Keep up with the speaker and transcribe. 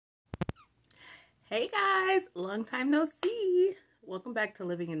Hey guys, long time no see. Welcome back to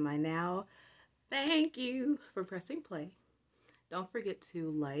Living in My Now. Thank you for pressing play. Don't forget to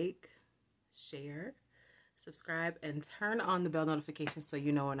like, share, subscribe, and turn on the bell notifications so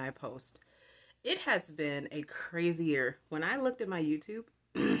you know when I post. It has been a crazy year. When I looked at my YouTube,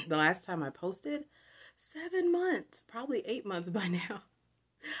 the last time I posted, 7 months, probably 8 months by now.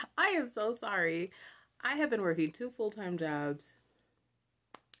 I am so sorry. I have been working 2 full-time jobs,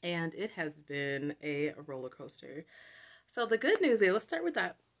 and it has been a roller coaster. So the good news is, let's start with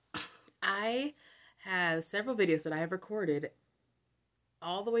that. I have several videos that I have recorded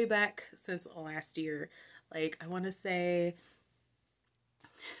all the way back since last year. Like, I want to say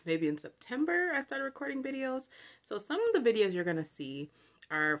maybe in September I started recording videos. So some of the videos you're going to see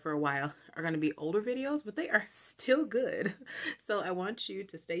are for a while are going to be older videos, but they are still good. So I want you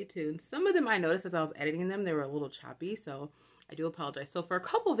to stay tuned. Some of them I noticed as I was editing them, they were a little choppy, so I do apologize. So for a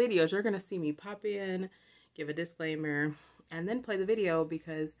couple videos, you're going to see me pop in, give a disclaimer, and then play the video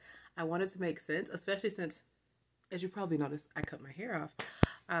because I wanted to make sense, especially since, as you probably noticed, I cut my hair off.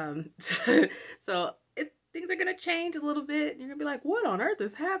 So things are going to change a little bit. You're going to be like, what on earth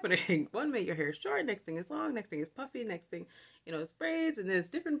is happening? One minute your hair is short, next thing is long, next thing is puffy, next thing, it's braids, and there's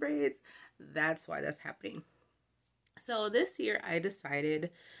different braids. That's why that's happening. So this year I decided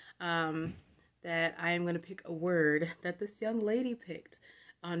that I am going to pick a word that this young lady picked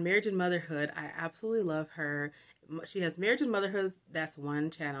on Marriage and Motherhood. I absolutely love her. She has Marriage and Motherhood, that's one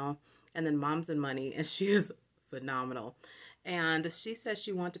channel, and then Moms and Money, and she is phenomenal. And she says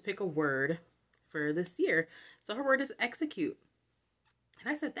she wanted to pick a word for this year. So her word is execute. And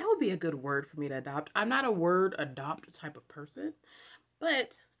I said, that would be a good word for me to adopt. I'm not a word adopt type of person,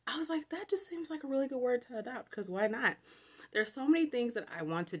 but I was like, that just seems like a really good word to adopt, because why not? There's so many things that I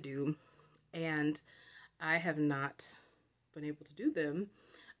want to do, and I have not been able to do them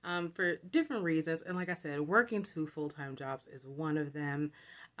for different reasons. And like I said, working 2 full-time jobs is one of them.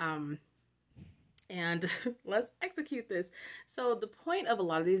 And let's execute this. So the point of a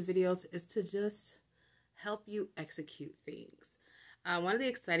lot of these videos is to just help you execute things. One of the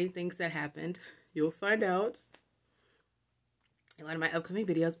exciting things that happened, you'll find out in one of my upcoming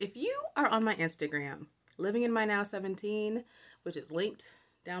videos. If you are on my Instagram, Living in My Now 17, which is linked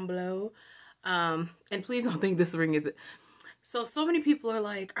down below, and please don't think this ring is it. So many people are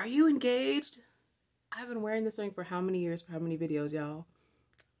like, are you engaged? I've been wearing this ring for how many years, for how many videos, y'all?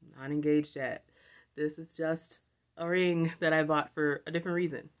 Not engaged yet. This is just a ring that I bought for a different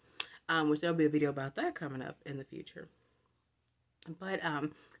reason, which there'll be a video about that coming up in the future. But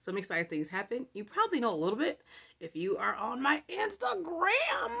some exciting things happen. You probably know a little bit if you are on my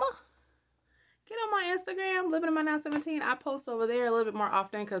Instagram. Get on my Instagram, Living in My Now 17. I post over there a little bit more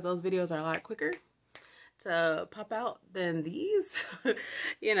often because those videos are a lot quicker to pop out than these.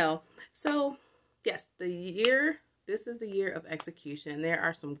 So yes, this is the year of execution. There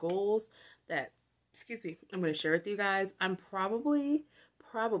are some goals that, I'm going to share with you guys. I'm probably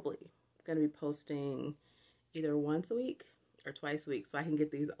going to be posting either once a week or twice a week so I can get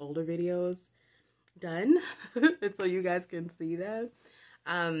these older videos done and so you guys can see them.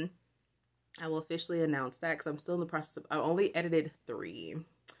 I will officially announce that because I'm still in the process of, I only edited 3.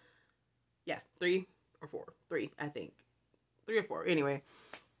 Yeah, 3 or 4. 3, I think. 3 or 4. Anyway,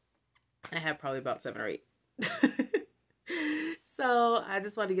 I have probably about 7 or 8. So I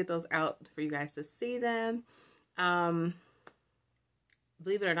just wanted to get those out for you guys to see them.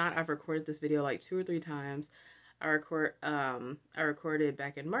 Believe it or not, I've recorded this video like 2 or 3 times. I recorded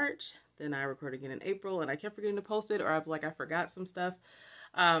back in March, then I recorded again in April, and I kept forgetting to post it, or I was like, I forgot some stuff.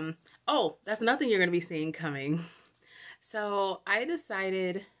 Oh, that's nothing you're going to be seeing coming. So I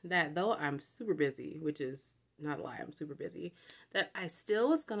decided that though I'm super busy, which is not a lie, I'm super busy, that I still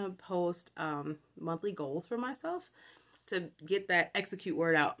was going to post monthly goals for myself to get that execute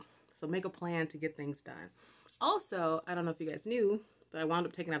word out. So make a plan to get things done. Also, I don't know if you guys knew, but I wound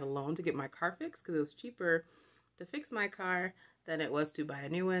up taking out a loan to get my car fixed because it was cheaper to fix my car than it was to buy a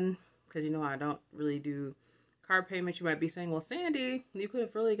new one. Because I don't really do car payments. You might be saying, well, Sandy, you could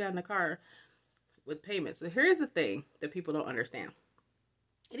have really gotten a car with payments. So here's the thing that people don't understand.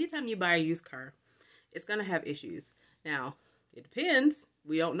 Anytime you buy a used car, it's going to have issues. Now, it depends.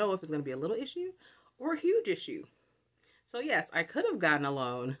 We don't know if it's going to be a little issue or a huge issue. So yes, I could have gotten a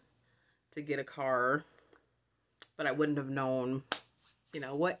loan to get a car, but I wouldn't have known,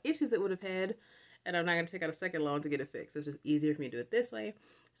 what issues it would have had. And I'm not going to take out a second loan to get it fixed. It's just easier for me to do it this way.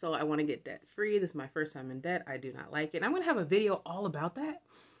 So I want to get debt free. This is my first time in debt. I do not like it. And I'm going to have a video all about that,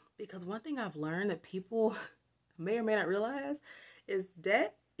 because one thing I've learned that people may or may not realize is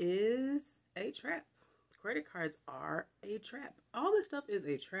debt is a trap. Credit cards are a trap. All this stuff is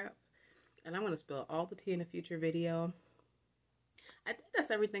a trap. And I'm going to spill all the tea in a future video. I think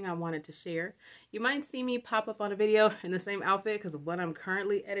that's everything I wanted to share. You might see me pop up on a video in the same outfit because of what I'm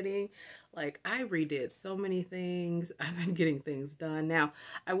currently editing. Like, I redid so many things. I've been getting things done. Now,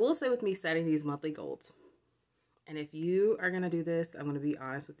 I will say with me setting these monthly goals, and if you are going to do this, I'm going to be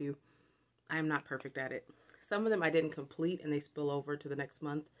honest with you, I am not perfect at it. Some of them I didn't complete and they spill over to the next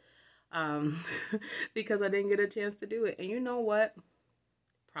month because I didn't get a chance to do it. And you know what?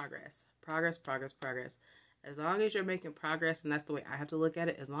 Progress. As long as you're making progress, and that's the way I have to look at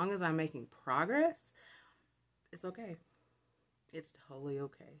it, as long as I'm making progress, it's okay. It's totally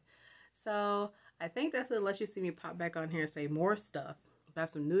okay. So I think that's it. Unless you see me pop back on here and say more stuff. If I have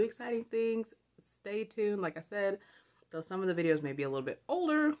some new exciting things, stay tuned. Like I said, though some of the videos may be a little bit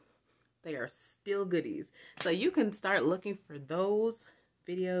older, they are still goodies. So you can start looking for those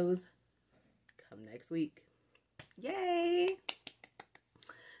videos come next week. Yay!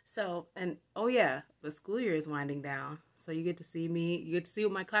 So, and oh yeah, the school year is winding down. So you get to see me, you get to see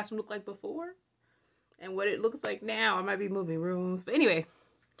what my classroom looked like before and what it looks like now. I might be moving rooms. But anyway,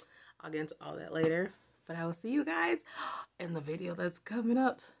 I'll get into all that later. But I will see you guys in the video that's coming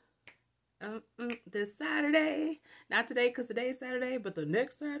up this Saturday. Not today because today is Saturday, but the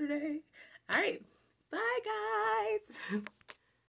next Saturday. All right. Bye, guys.